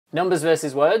Numbers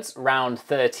versus words, round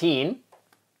 13.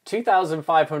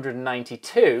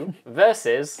 2,592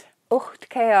 versus...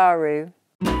 Uhtcearu.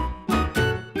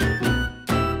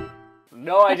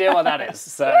 No idea what that is,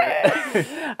 so...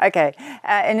 Okay,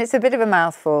 and it's a bit of a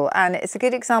mouthful, and it's a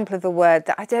good example of a word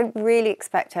that I don't really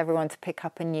expect everyone to pick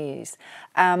up and use.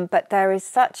 But there is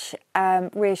such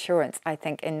reassurance, I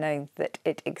think, in knowing that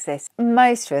it exists.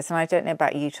 Most of us, and I don't know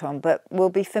about you, Tom, but will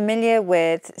be familiar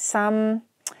with some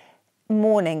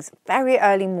mornings, very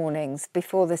early mornings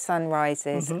before the sun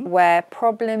rises, where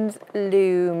problems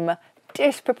loom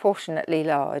disproportionately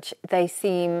large. They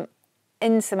seem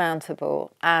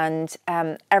insurmountable, and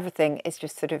everything is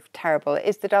just sort of terrible. It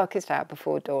is the darkest hour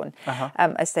before dawn,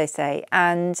 as they say.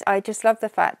 And I just love the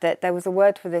fact that there was a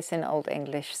word for this in Old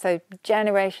English. So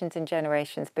generations and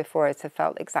generations before us have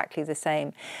felt exactly the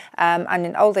same. And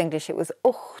in Old English, it was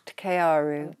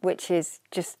Uhtcearu, which is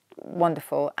just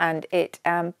wonderful. And it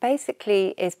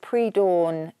basically is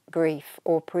pre-dawn grief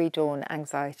or pre-dawn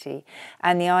anxiety.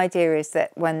 And the idea is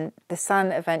that when the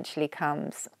sun eventually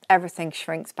comes, everything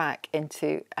shrinks back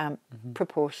into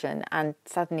proportion, and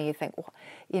suddenly you think, well,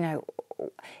 you know,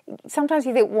 sometimes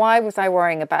you think, why was I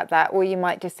worrying about that? Or you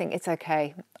might just think, it's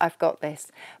okay, I've got this.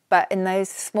 But in those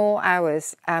small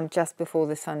hours just before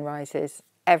the sun rises,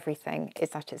 everything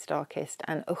is at its darkest,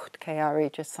 and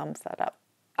Uhtcearu just sums that up.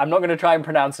 I'm not going to try and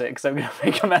pronounce it because I'm going to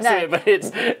make a mess of it, but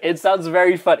it sounds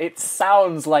very fun. It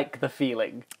sounds like the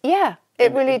feeling. Yeah,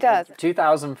 it really does.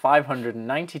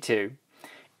 2,592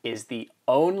 is the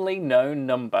only known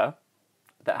number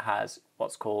that has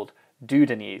what's called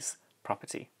Dudeney's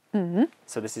property.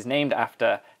 So this is named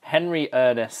after Henry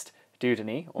Ernest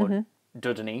Dudeney, or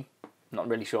Dudeney. Not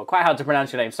really sure quite how to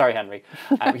pronounce your name. Sorry, Henry.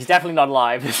 He's definitely not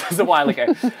alive. This was a while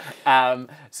ago.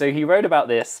 So he wrote about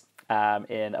this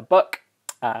in a book.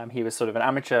 He was sort of an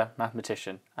amateur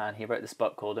mathematician, and he wrote this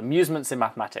book called Amusements in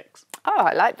Mathematics. Oh,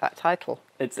 I like that title.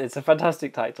 It's a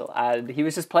fantastic title. And he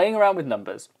was just playing around with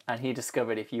numbers, and he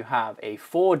discovered if you have a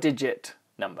 4-digit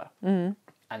number,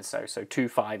 and so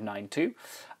 2592,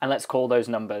 and let's call those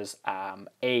numbers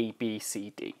A, B,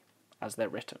 C, D, as they're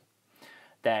written,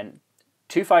 then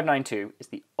 2592 is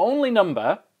the only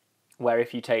number where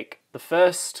if you take the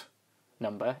first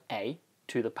number, A,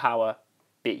 to the power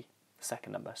B,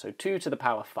 second number, so 2 to the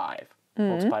power 5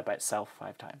 multiplied by itself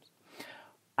 5 times,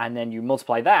 and then you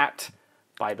multiply that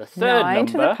by the third 9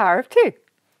 number to the power of 2.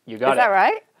 You got it. Is that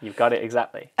right? You've got it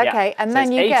exactly. Okay, yeah. and so then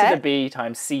it's you A get to the B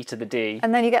times C to the D.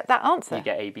 And then you get that answer. You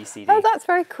get A, B, C, D. Oh, that's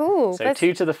very cool. So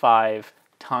 2 to the 5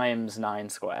 times 9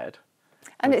 squared.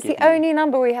 And it's the only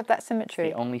number where you have that symmetry.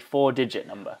 The only 4-digit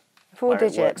number.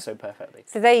 4-digit. It works so perfectly.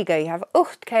 So there you go. You have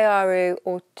Uhtcearu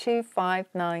or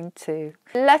 2592.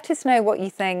 Let us know what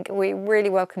you think. We really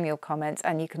welcome your comments,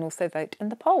 and you can also vote in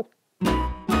the poll.